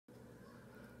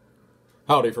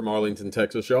Howdy from Arlington,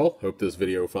 Texas, y'all. Hope this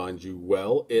video finds you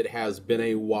well. It has been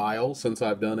a while since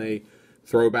I've done a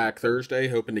Throwback Thursday.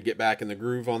 Hoping to get back in the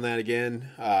groove on that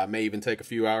again. May even take a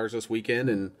few hours this weekend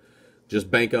and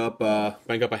just bank up a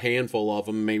handful of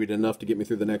them, maybe enough to get me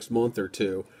through the next month or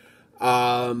two.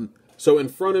 So in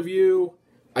front of you,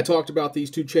 I talked about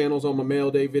these two channels on my mail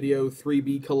day video,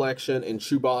 3B Collection and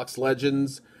Shoebox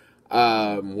Legends.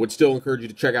 Would still encourage you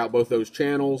to check out both those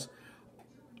channels.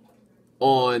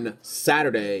 On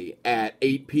Saturday at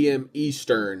 8 p.m.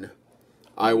 Eastern,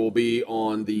 I will be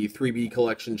on the 3B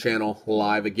Collection channel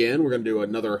live again. We're going to do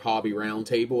another hobby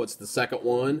roundtable. It's the second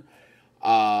one.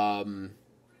 Some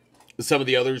of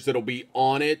the others that'll be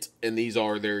on it, and these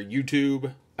are their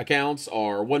YouTube accounts,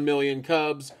 are 1 Million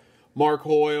Cubs, Mark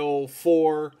Hoyle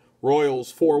 4,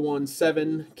 Royals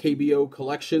 417, KBO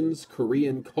Collections,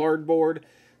 Korean Cardboard,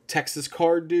 Texas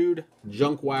Card Dude,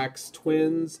 Junk Wax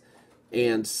Twins,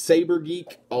 and Saber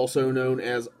Geek, also known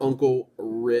as Uncle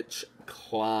Rich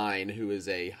Klein, who is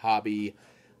a hobby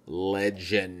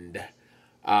legend.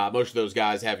 Most of those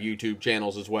guys have YouTube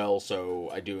channels as well, so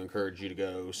I do encourage you to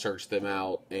go search them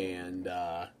out and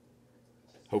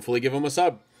hopefully give them a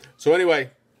sub. So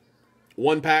anyway,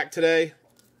 one pack today.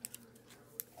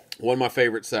 One of my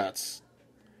favorite sets.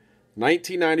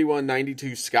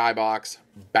 1991-92 Skybox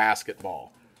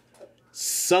basketball.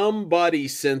 Somebody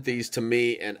sent these to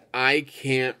me, and I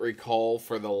can't recall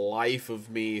for the life of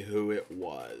me who it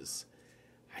was.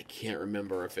 I can't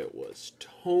remember if it was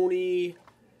Tony's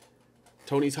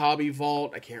Hobby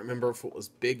Vault. I can't remember if it was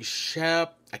Big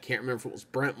Shep. I can't remember if it was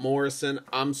Brent Morrison.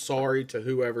 I'm sorry to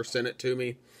whoever sent it to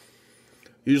me.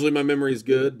 Usually my memory's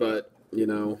good, but, you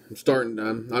know,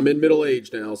 I'm in middle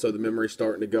age now, so the memory's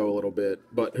starting to go a little bit.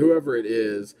 But whoever it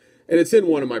is, and it's in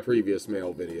one of my previous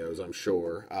mail videos, I'm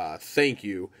sure. Thank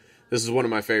you. This is one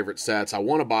of my favorite sets. I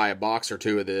want to buy a box or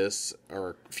two of this,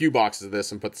 or a few boxes of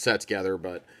this, and put the set together,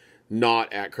 but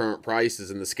not at current prices.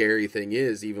 And the scary thing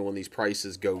is, even when these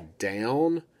prices go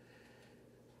down,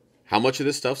 how much of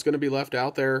this stuff's going to be left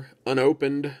out there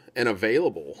unopened and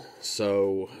available?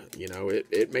 So, you know,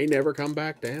 it may never come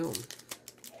back down.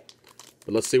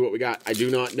 But let's see what we got. I do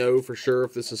not know for sure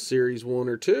if this is Series 1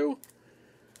 or 2.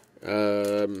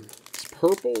 It's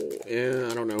purple. Yeah,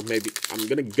 I don't know. Maybe I'm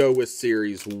going to go with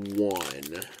Series 1.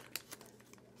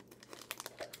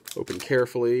 Open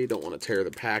carefully. Don't want to tear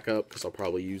the pack up because I'll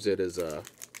probably use it as a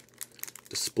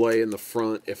display in the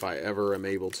front if I ever am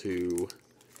able to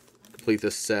complete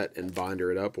this set and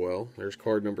binder it up well. There's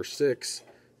card number 6.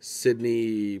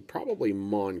 Sydney, probably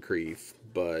Moncrief,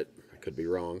 but I could be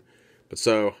wrong. But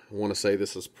so, I want to say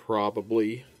this is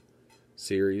probably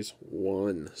Series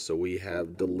 1. So we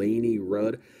have Delaney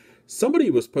Rudd. Somebody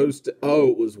was posted,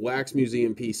 it was Wax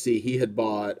Museum PC. He had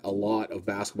bought a lot of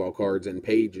basketball cards and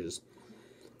pages.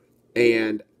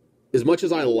 And as much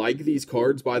as I like these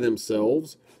cards by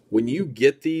themselves, when you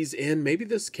get these in, maybe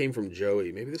this came from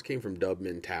Joey, maybe this came from Dub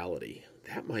Mentality.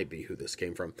 That might be who this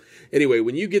came from. Anyway,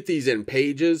 when you get these in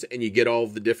pages and you get all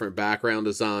of the different background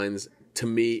designs, to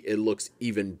me, it looks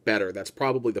even better. That's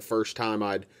probably the first time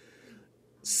I'd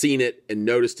seen it and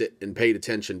noticed it and paid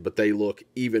attention, but they look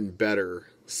even better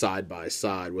side by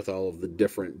side with all of the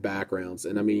different backgrounds.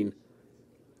 And I mean,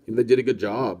 they did a good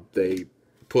job. They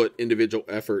put individual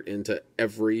effort into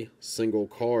every single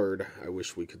card. I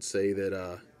wish we could say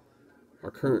that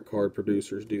our current card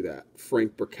producers do that.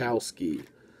 Frank Burkowski,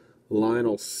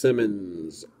 Lionel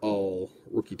Simmons, all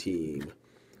rookie team.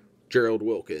 Gerald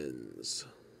Wilkins.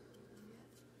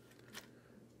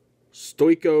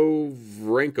 Stojko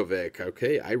Vrankovic.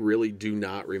 Okay, I really do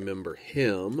not remember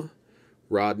him.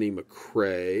 Rodney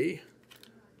McCray.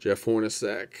 Jeff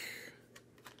Hornacek.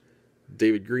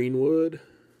 David Greenwood.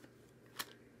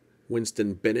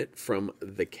 Winston Bennett from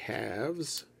the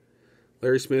Cavs.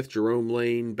 Larry Smith, Jerome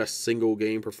Lane, best single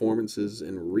game performances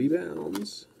and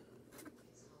rebounds.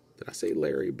 Did I say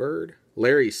Larry Bird?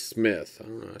 Larry Smith. I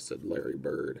don't know, I said Larry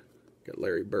Bird. Got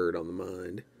Larry Bird on the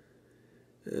mind.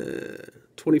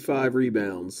 25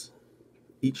 rebounds,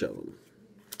 each of them.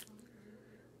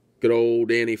 Good old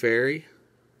Danny Ferry.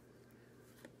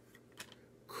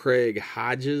 Craig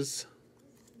Hodges.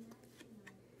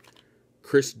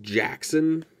 Chris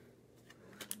Jackson.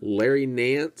 Larry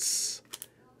Nance.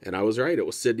 And I was right, it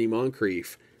was Sidney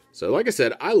Moncrief. So like I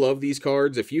said, I love these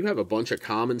cards. If you have a bunch of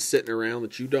commons sitting around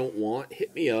that you don't want,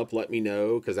 hit me up, let me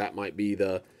know, because that might be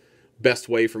the best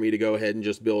way for me to go ahead and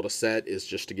just build a set, is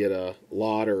just to get a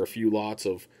lot or a few lots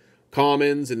of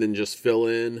commons and then just fill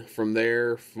in from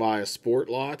there via sport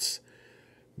lots.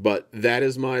 But that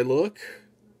is my look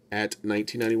at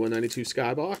 1991-92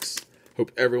 Skybox.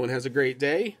 Hope everyone has a great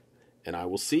day, and I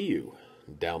will see you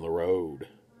down the road.